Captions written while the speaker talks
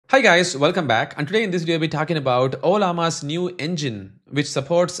Hi guys, welcome back. And today in this video, we'll be talking about Ollama's new engine, which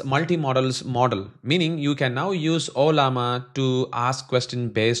supports multimodals model, meaning you can now use Ollama to ask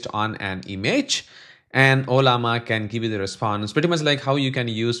questions based on an image, and Ollama can give you the response, pretty much like how you can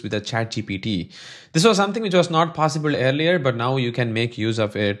use with a ChatGPT. This was something which was not possible earlier, but now you can make use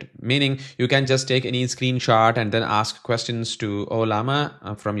of it, meaning you can just take any screenshot and then ask questions to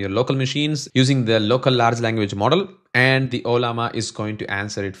Ollama from your local machines using the local large language model. And the Ollama is going to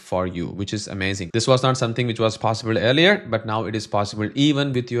answer it for you, which is amazing. This was not something which was possible earlier, but now it is possible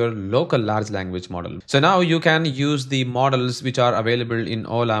even with your local large language model. So now you can use the models which are available in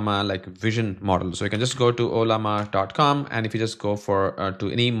Ollama, like vision models. So you can just go to ollama.com, and if you just go for to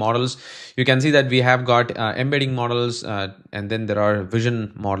any models, you can see that we have got embedding models, and then there are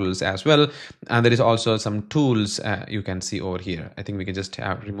vision models as well. And there is also some tools you can see over here. I think we can just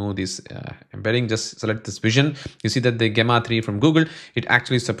remove this embedding, just select this vision. You see that the Gemma 3 from Google, it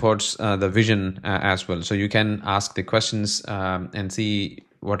actually supports the vision as well. So you can ask the questions and see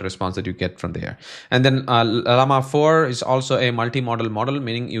what response that you get from there. And then Llama 4 is also a multimodal model,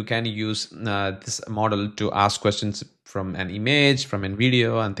 meaning you can use this model to ask questions from an image, from a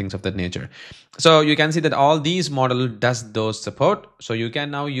video, and things of that nature. So you can see that all these model does those support. So you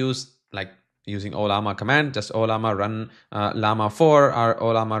can now use, like, using Ollama command, just Ollama run Llama 4 or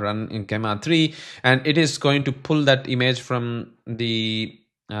Ollama run in Gemma 3, and it is going to pull that image from the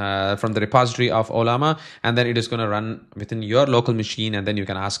repository of Ollama, and then it is going to run within your local machine, and then you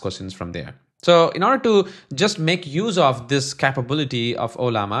can ask questions from there. So in order to just make use of this capability of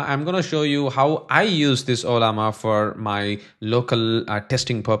Ollama, I'm going to show you how I use this Ollama for my local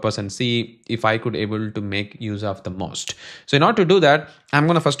testing purpose and see if I could able to make use of the most. So in order to do that, I'm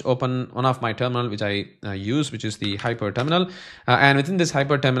going to first open one of my terminal which I use, which is the hyper terminal. And within this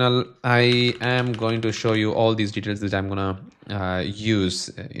hyper terminal, I am going to show you all these details that I'm going to use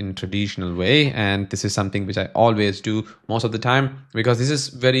in traditional way. And this is something which I always do most of the time, because this is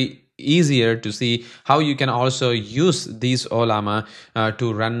very easier to see how you can also use these Ollama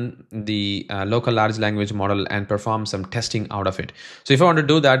to run the local large language model and perform some testing out of it. So if I want to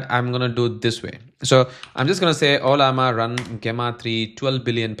do that, I'm going to do it this way. So I'm just going to say Ollama run Gemma 3 12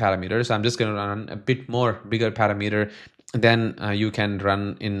 billion parameters. I'm just going to run a bit more bigger parameter than you can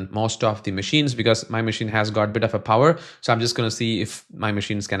run in most of the machines, because my machine has got a bit of a power. So I'm just going to see if my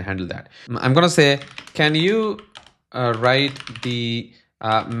machines can handle that. I'm going to say, can you write the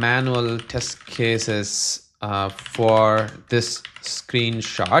manual test cases for this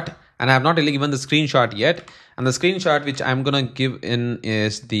screenshot? And I have not really given the screenshot yet. And the screenshot which I'm going to give in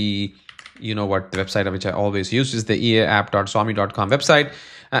is the, you know what, the website which I always use is the eaapp.swami.com website.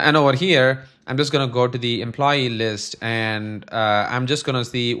 And over here, I'm just going to go to the employee list, and I'm just going to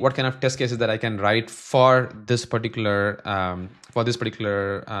see what kind of test cases that I can write for this particular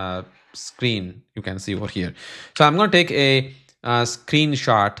screen. You can see over here. So I'm going to take a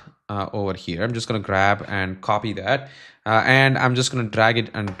screenshot over here. I'm just going to grab and copy that, and I'm just going to drag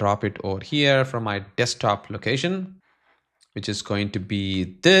it and drop it over here from my desktop location, which is going to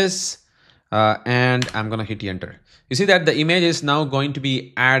be this, and I'm going to hit enter. You see that the image is now going to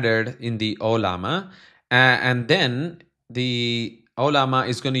be added in the Ollama, and then the Ollama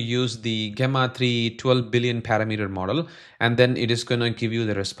is going to use the Gemma 3 12 billion parameter model, and then it is going to give you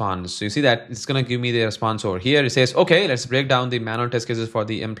the response. So you see that it's going to give me the response over here. It says, okay, let's break down the manual test cases for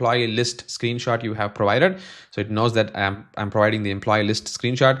the employee list screenshot you have provided. So it knows that I'm providing the employee list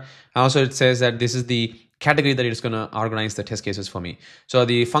screenshot. Also, it says that this is the category that it is going to organize the test cases for me. So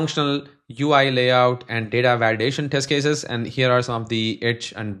the functional, UI layout, and data validation test cases, and here are some of the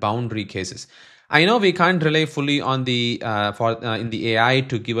edge and boundary cases. I know we can't rely fully on the in the AI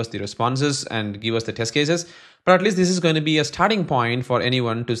to give us the responses and give us the test cases, but at least this is going to be a starting point for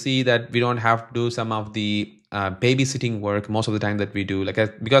anyone to see that we don't have to do some of the babysitting work most of the time that we do,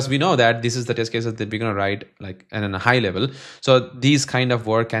 because we know that this is the test cases that we're going to write like at a high level. So these kind of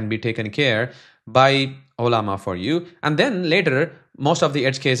work can be taken care by Ollama for you, and then later most of the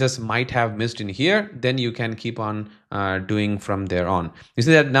edge cases might have missed in here, then you can keep on doing from there on. You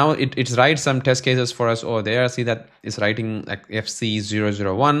see that now it writes some test cases for us over there. See that it's writing like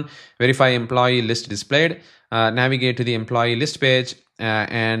FC001, verify employee list displayed, navigate to the employee list page,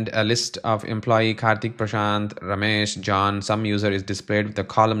 and a list of employee Karthik, Prashant, Ramesh, John. Some user is displayed with the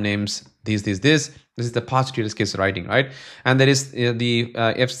column names this. This is the positive test case writing, right? And there is the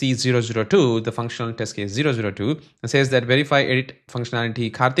FC002, the functional test case 002. It says that verify edit functionality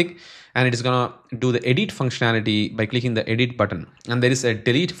Karthik, and it is going to do the edit functionality by clicking the edit button. And there is a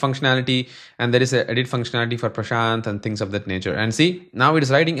delete functionality, and there is a edit functionality for Prashant and things of that nature. And see, now it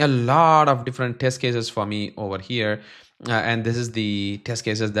is writing a lot of different test cases for me over here. and this is the test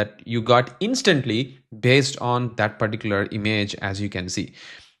cases that you got instantly based on that particular image. As you can see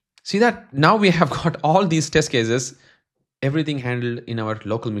that now we have got all these test cases, everything handled in our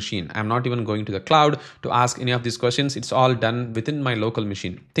local machine. I'm not even going to the cloud to ask any of these questions. It's all done within my local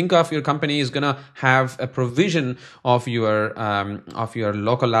machine. Think of your company is gonna have a provision of your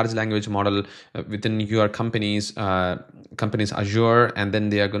local large language model within your company's Azure, and then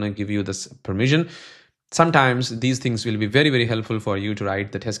they are gonna give you this permission. Sometimes these things will be very, very helpful for you to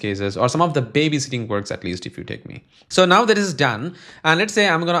write the test cases, or some of the babysitting works, at least if you take me. So now that is done, and let's say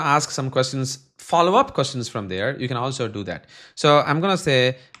I'm going to ask some questions, follow-up questions from there. You can also do that. So I'm going to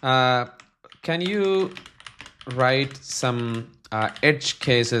say, can you write some edge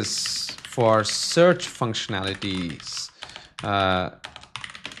cases for search functionalities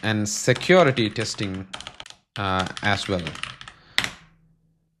and security testing as well?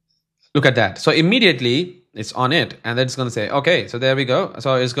 Look at that. So immediately it's on it, and then it's going to say, okay, so there we go.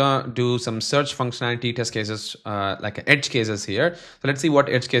 So it's going to do some search functionality test cases, like edge cases here. So let's see what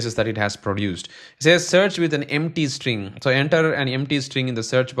edge cases that it has produced. It says search with an empty string. So enter an empty string in the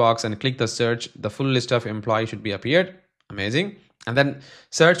search box and click the search. The full list of employees should be appeared. Amazing. And then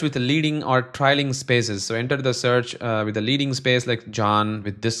search with the leading or trailing spaces. So enter the search with the leading space like John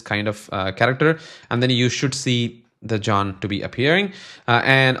with this kind of character, and then you should see the John to be appearing,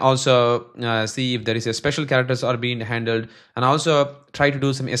 and also see if there is a special characters are being handled, and also try to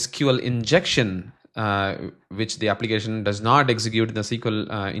do some SQL injection, which the application does not execute in the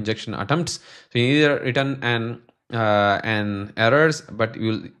SQL injection attempts. So you either return an errors, but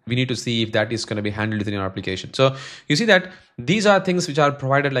we need to see if that is going to be handled within your application. So you see that these are things which are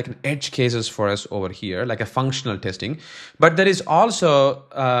provided like an edge cases for us over here, like a functional testing, but there is also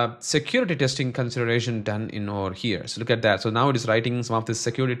security testing consideration done in over here. So look at that. So now it is writing some of this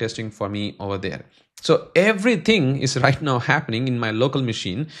security testing for me over there. So everything is right now happening in my local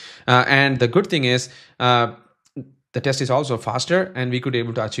machine, and the good thing is the test is also faster, and we could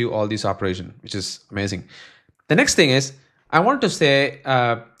able to achieve all this operation, which is amazing. The next thing is I want to say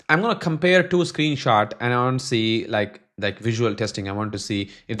I'm going to compare two screenshots, and I want to see like visual testing. I want to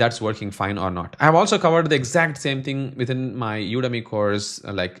see if that's working fine or not. I have also covered the exact same thing within my Udemy course,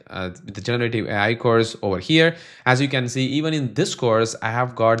 the generative AI course over here. As you can see, even in this course, I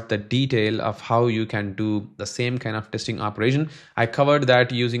have got the detail of how you can do the same kind of testing operation. I covered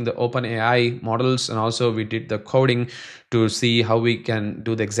that using the OpenAI models, and also we did the coding to see how we can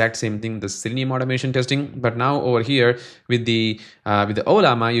do the exact same thing, the Selenium automation testing. But now over here with the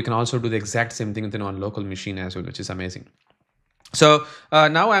Ollama, you can also do the exact same thing within one local machine as well, which is amazing. So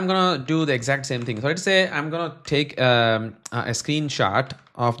now I'm gonna do the exact same thing. So let's say I'm gonna take a screenshot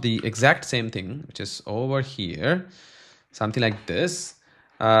of the exact same thing, which is over here, something like this,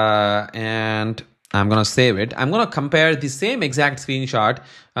 and I'm gonna save it. I'm gonna compare the same exact screenshot,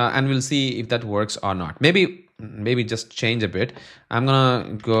 and we'll see if that works or not. Maybe just change a bit. I'm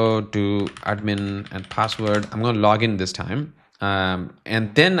gonna go to admin and password. I'm gonna log in this time,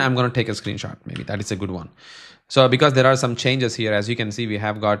 and then I'm gonna take a screenshot. Maybe that is a good one. So because there are some changes here, as you can see, we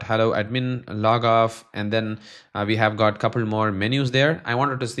have got hello admin, log off, and then we have got a couple more menus there. I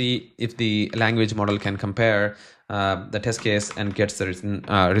wanted to see if the language model can compare the test case and gets the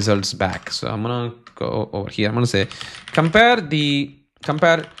results back. So I'm gonna go over here. I'm gonna say compare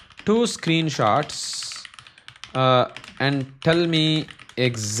two screenshots and tell me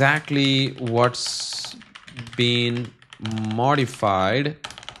exactly what's been modified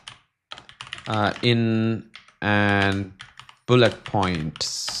in and bullet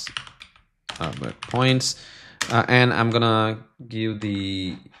points, and I'm gonna give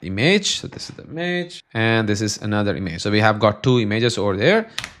the image. So this is the image, and this is another image. So we have got two images over there,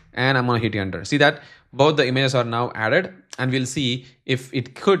 and I'm gonna hit enter. See that both the images are now added, and we'll see if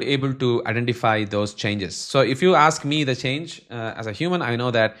it could able to identify those changes. So if you ask me the change as a human, I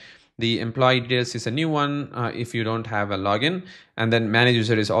know that the employee details is a new one if you don't have a login, and then manage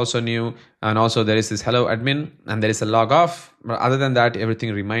user is also new, and also there is this hello admin, and there is a log off. But other than that,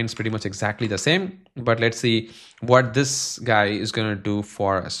 everything remains pretty much exactly the same. But let's see what this guy is going to do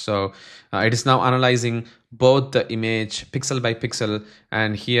for us. So it is now analyzing both the image pixel by pixel,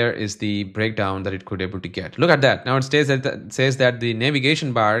 and here is the breakdown that it could able to get. Look at that. Now it says that the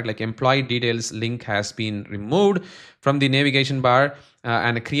navigation bar, like employee details link, has been removed from the navigation bar,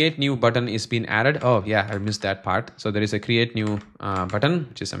 and a create new button is being added. Oh yeah, I missed that part. So there is a create new button,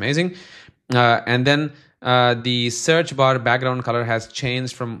 which is amazing. And then the search bar background color has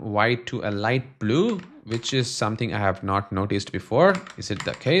changed from white to a light blue, which is something I have not noticed before. Is it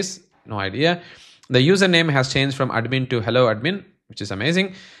the case? No idea. The username has changed from admin to hello admin, which is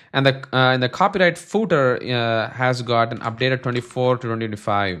amazing. And the copyright footer has got an updated 24 to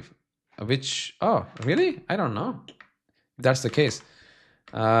 2025, which, oh, really? I don't know if that's the case.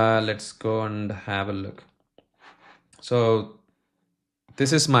 Let's go and have a look. So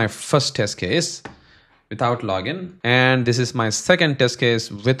this is my first test case without login, and this is my second test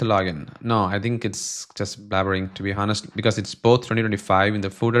case with login. No, I think it's just blabbering, to be honest, because it's both 2025 in the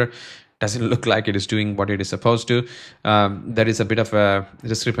footer. Doesn't look like it is doing what it is supposed to. There is a bit of a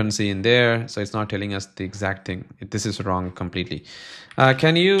discrepancy in there, so it's not telling us the exact thing. This is wrong completely. Are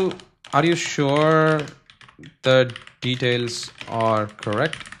you sure the details are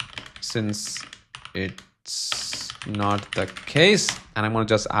correct? Since it's not the case, and I'm going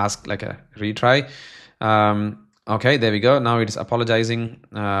to just ask like a retry. Okay, there we go. Now it is apologizing,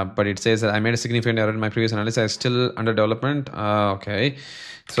 but it says that I made a significant error in my previous analysis. I'm still under development. Okay,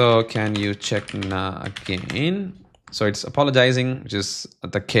 so can you check now again? So it's apologizing, which is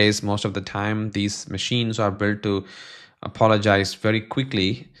the case most of the time. These machines are built to apologize very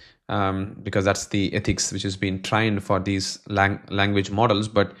quickly, because that's the ethics which has been trained for these language models.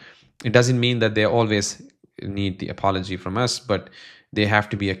 But it doesn't mean that they always need the apology from us, but they have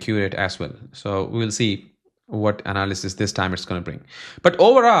to be accurate as well. So we'll see what analysis this time it's going to bring. But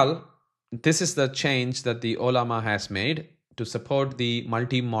overall, this is the change that the Ollama has made to support the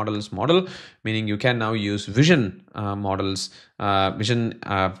multi-models model, meaning you can now use vision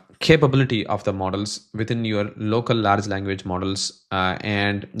capability of the models within your local large language models,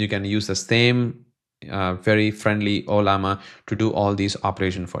 and you can use the same very friendly Ollama to do all these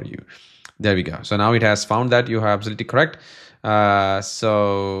operations for you. There we go. So now it has found that you are absolutely correct.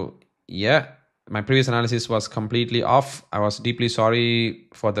 So yeah, my previous analysis was completely off. I was deeply sorry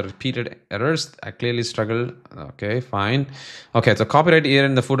for the repeated errors. I clearly struggled. Okay, fine. Okay, so copyright year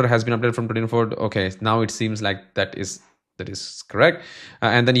in the footer has been updated from 2024. Okay, now it seems like that is correct.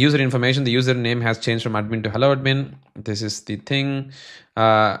 And then user information, the username has changed from admin to hello admin. This is the thing.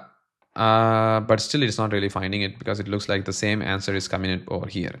 But still it's not really finding it, because it looks like the same answer is coming in over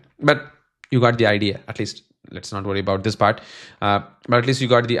here. But you got the idea, at least. Let's not worry about this part, but at least you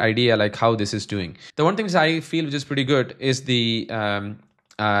got the idea like how this is doing. The one thing I feel which is pretty good is the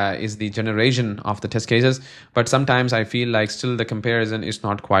generation of the test cases, but sometimes I feel like still the comparison is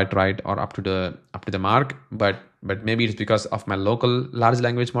not quite right or up to the mark. But maybe it's because of my local large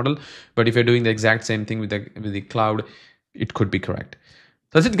language model. But if you're doing the exact same thing with the cloud, it could be correct.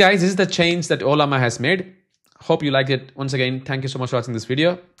 That's it, guys. This is the change that Ollama has made. Hope you liked it. Once again, thank you so much for watching this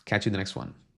video. Catch you in the next one.